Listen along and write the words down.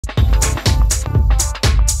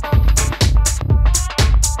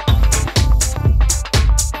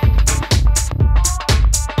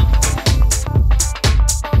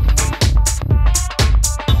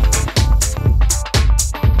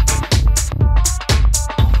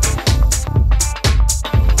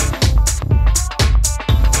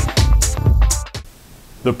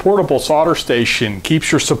The portable solder station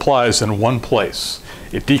keeps your supplies in one place.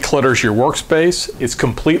 It declutters your workspace, it's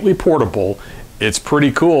completely portable, it's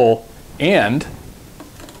pretty cool, and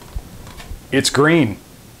it's green.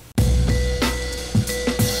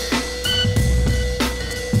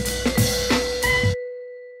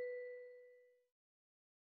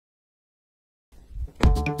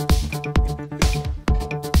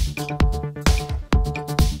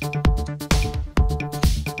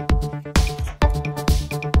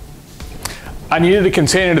 I needed a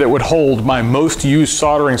container that would hold my most used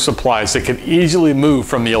soldering supplies that could easily move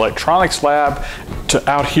from the electronics lab to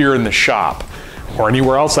out here in the shop or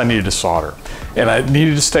anywhere else I needed to solder. And I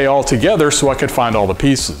needed to stay all together so I could find all the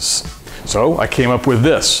pieces. So I came up with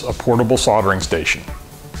this, a portable soldering station.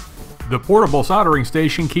 The portable soldering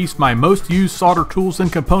station keeps my most used solder tools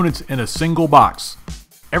and components in a single box.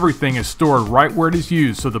 Everything is stored right where it is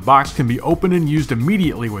used so the box can be opened and used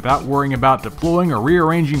immediately without worrying about deploying or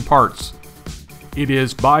rearranging parts. It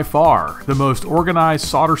is by far the most organized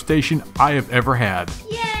solder station I have ever had.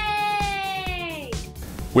 Yay!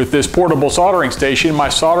 With this portable soldering station, my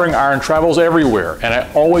soldering iron travels everywhere, and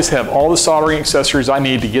I always have all the soldering accessories I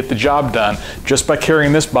need to get the job done just by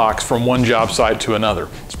carrying this box from one job site to another.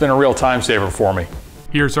 It's been a real time saver for me.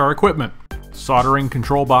 Here's our equipment: soldering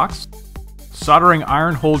control box, soldering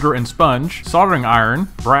iron holder and sponge, soldering iron,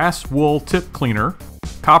 brass wool tip cleaner,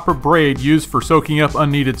 copper braid used for soaking up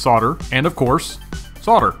unneeded solder, and of course,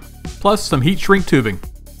 solder, plus some heat shrink tubing.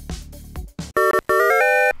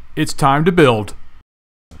 It's time to build.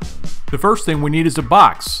 The first thing we need is a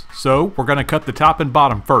box, so we're going to cut the top and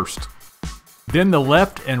bottom first. Then the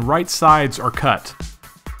left and right sides are cut.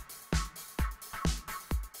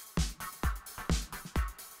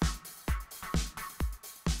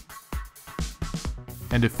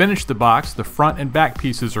 And to finish the box, the front and back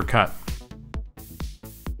pieces are cut.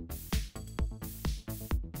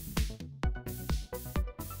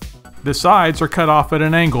 The sides are cut off at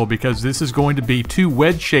an angle because this is going to be two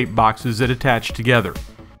wedge-shaped boxes that attach together.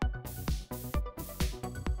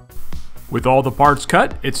 With all the parts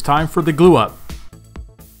cut, it's time for the glue up.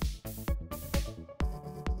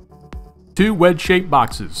 Two wedge-shaped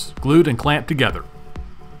boxes, glued and clamped together.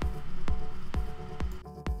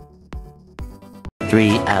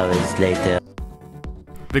 3 hours later.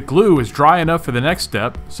 The glue is dry enough for the next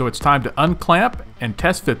step, so it's time to unclamp and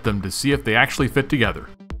test fit them to see if they actually fit together.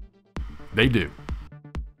 They do.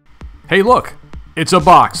 Hey look, it's a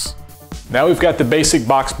box. Now we've got the basic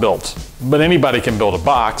box built, but anybody can build a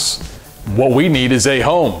box. What we need is a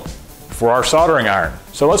home for our soldering iron.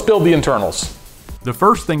 So let's build the internals. The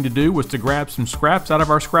first thing to do was to grab some scraps out of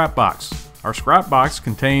our scrap box. Our scrap box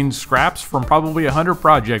contains scraps from probably 100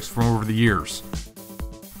 projects from over the years.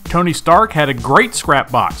 Tony Stark had a great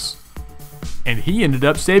scrap box, and he ended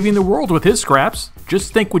up saving the world with his scraps.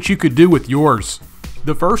 Just think what you could do with yours.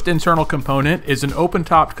 The first internal component is an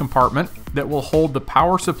open-topped compartment that will hold the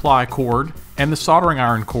power supply cord and the soldering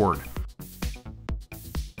iron cord.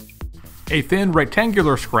 A thin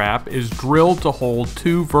rectangular scrap is drilled to hold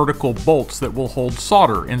two vertical bolts that will hold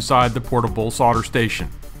solder inside the portable solder station.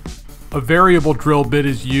 A variable drill bit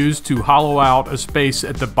is used to hollow out a space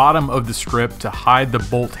at the bottom of the strip to hide the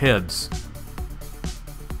bolt heads.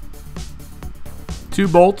 Two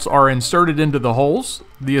bolts are inserted into the holes,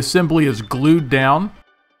 the assembly is glued down,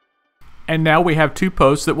 and now we have two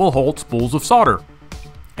posts that will hold spools of solder.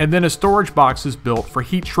 And then a storage box is built for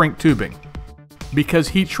heat shrink tubing, because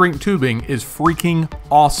heat shrink tubing is freaking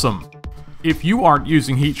awesome. If you aren't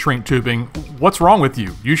using heat shrink tubing, what's wrong with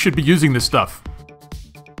you? You should be using this stuff.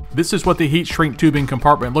 This is what the heat shrink tubing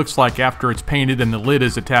compartment looks like after it's painted and the lid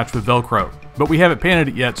is attached with Velcro. But we haven't painted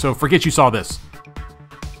it yet, so forget you saw this.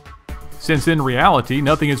 Since in reality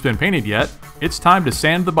nothing has been painted yet, it's time to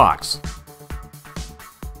sand the box.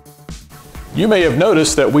 You may have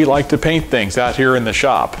noticed that we like to paint things out here in the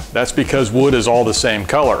shop. That's because wood is all the same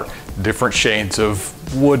color, different shades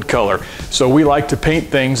of wood color. So we like to paint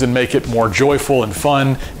things and make it more joyful and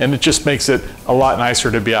fun, and it just makes it a lot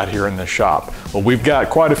nicer to be out here in the shop. Well, we've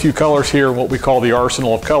got quite a few colors here, what we call the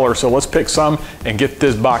arsenal of color, so let's pick some and get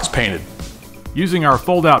this box painted. Using our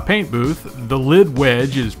fold-out paint booth, the lid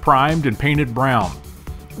wedge is primed and painted brown.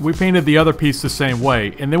 We painted the other piece the same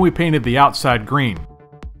way, and then we painted the outside green.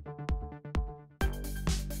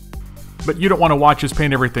 But you don't want to watch us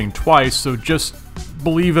paint everything twice, so just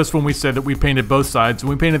believe us when we said that we painted both sides, and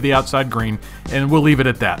we painted the outside green, and we'll leave it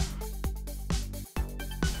at that.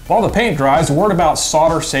 While the paint dries, a word about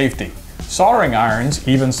solder safety. Soldering irons,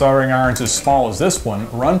 even soldering irons as small as this one,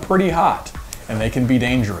 run pretty hot, and they can be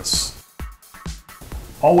dangerous.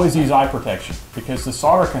 Always use eye protection because the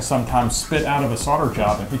solder can sometimes spit out of a solder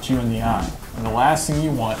job and hit you in the eye. And the last thing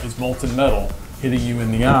you want is molten metal hitting you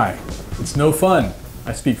in the eye. It's no fun.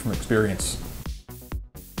 I speak from experience.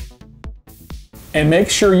 And make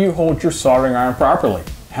sure you hold your soldering iron properly.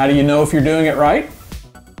 How do you know if you're doing it right?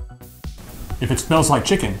 If it smells like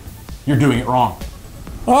chicken, you're doing it wrong.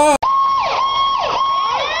 Oh!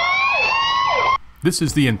 This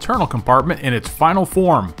is the internal compartment in its final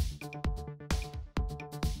form.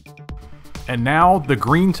 And now the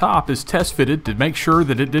green top is test fitted to make sure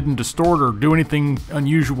that it didn't distort or do anything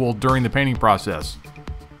unusual during the painting process.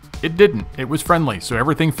 It didn't. It was friendly, so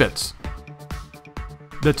everything fits.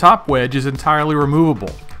 The top wedge is entirely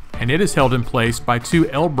removable, and it is held in place by two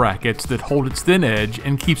L brackets that hold its thin edge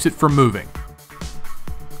and keeps it from moving.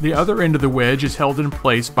 The other end of the wedge is held in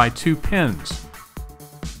place by two pins.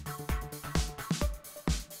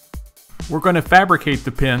 We're going to fabricate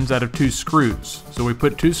the pins out of two screws. So we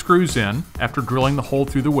put two screws in after drilling the hole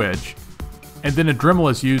through the wedge, and then a Dremel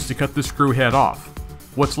is used to cut the screw head off.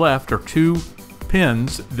 What's left are two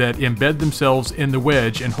pins that embed themselves in the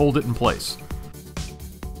wedge and hold it in place.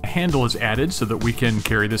 A handle is added so that we can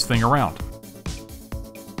carry this thing around.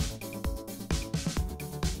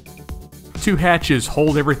 Two hatches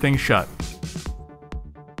hold everything shut.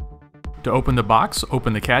 To open the box,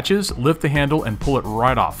 open the catches, lift the handle, and pull it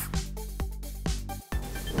right off.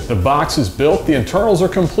 The box is built, the internals are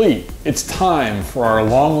complete. It's time for our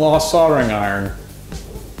long-lost soldering iron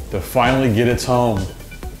to finally get its home.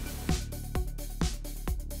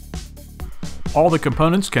 All the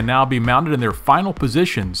components can now be mounted in their final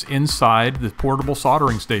positions inside the portable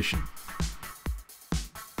soldering station.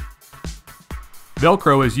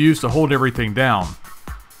 Velcro is used to hold everything down.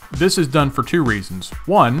 This is done for two reasons.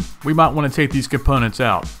 One, we might want to take these components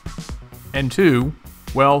out. And two,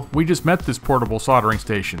 well, we just met this portable soldering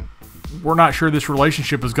station. We're not sure this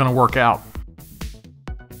relationship is going to work out.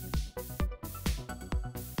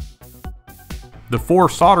 The 4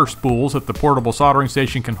 solder spools that the portable soldering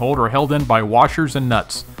station can hold are held in by washers and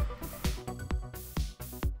nuts.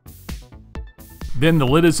 Then the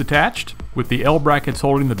lid is attached, with the L brackets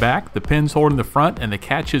holding the back, the pins holding the front, and the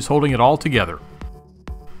catches holding it all together.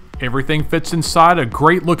 Everything fits inside a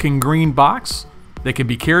great looking green box that can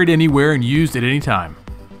be carried anywhere and used at any time.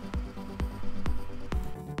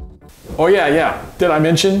 Oh yeah. Did I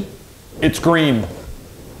mention? It's green.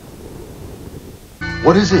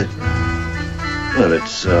 What is it? Well,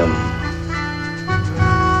 it's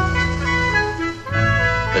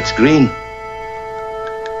green.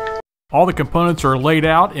 All the components are laid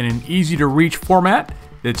out in an easy to reach format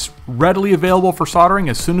that's readily available for soldering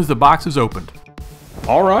as soon as the box is opened.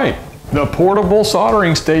 All right, the portable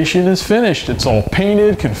soldering station is finished. It's all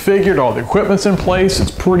painted, configured, all the equipment's in place.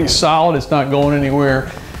 It's pretty solid, it's not going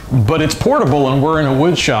anywhere. But it's portable and we're in a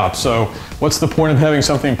wood shop, so what's the point of having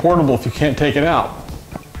something portable if you can't take it out?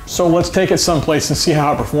 So let's take it someplace and see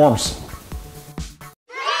how it performs.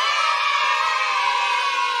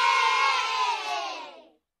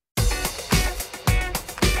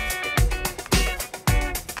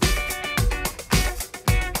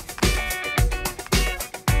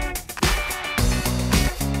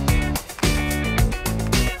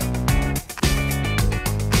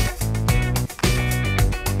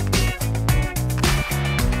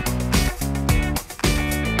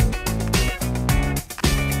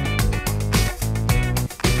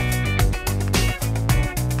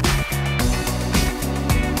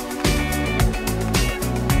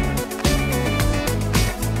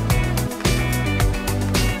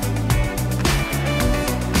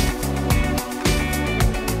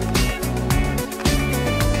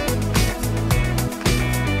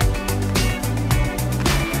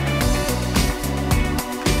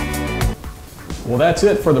 Well, that's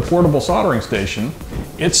it for the portable soldering station.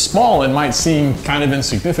 It's small and might seem kind of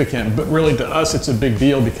insignificant, but really to us it's a big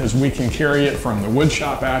deal because we can carry it from the wood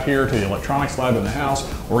shop out here to the electronics lab in the house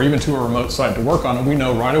or even to a remote site to work on it. We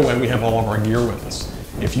know right away we have all of our gear with us.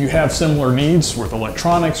 If you have similar needs with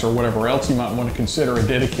electronics or whatever else, you might want to consider a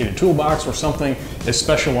dedicated toolbox or something as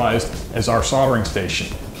specialized as our soldering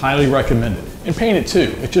station. Highly recommended. And paint it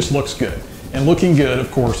too, it just looks good. And looking good,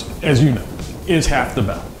 of course, as you know, is half the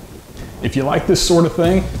battle. If you like this sort of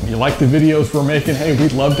thing, you like the videos we're making, hey,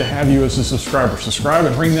 we'd love to have you as a subscriber. Subscribe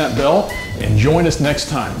and ring that bell and join us next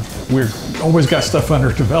time. We've always got stuff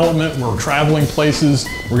under development. We're traveling places.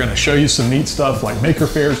 We're gonna show you some neat stuff like maker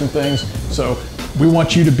fairs and things. So we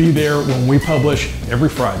want you to be there when we publish every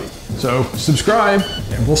Friday. So subscribe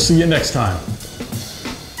and we'll see you next time.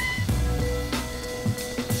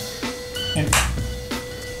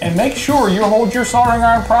 And make sure you hold your soldering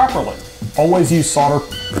iron properly. Always use solder.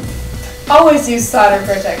 Always use solder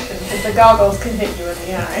protection because the goggles can hit you in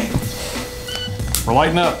the eye. We're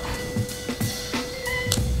lighting up.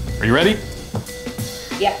 Are you ready?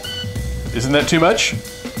 Yep. Isn't that too much?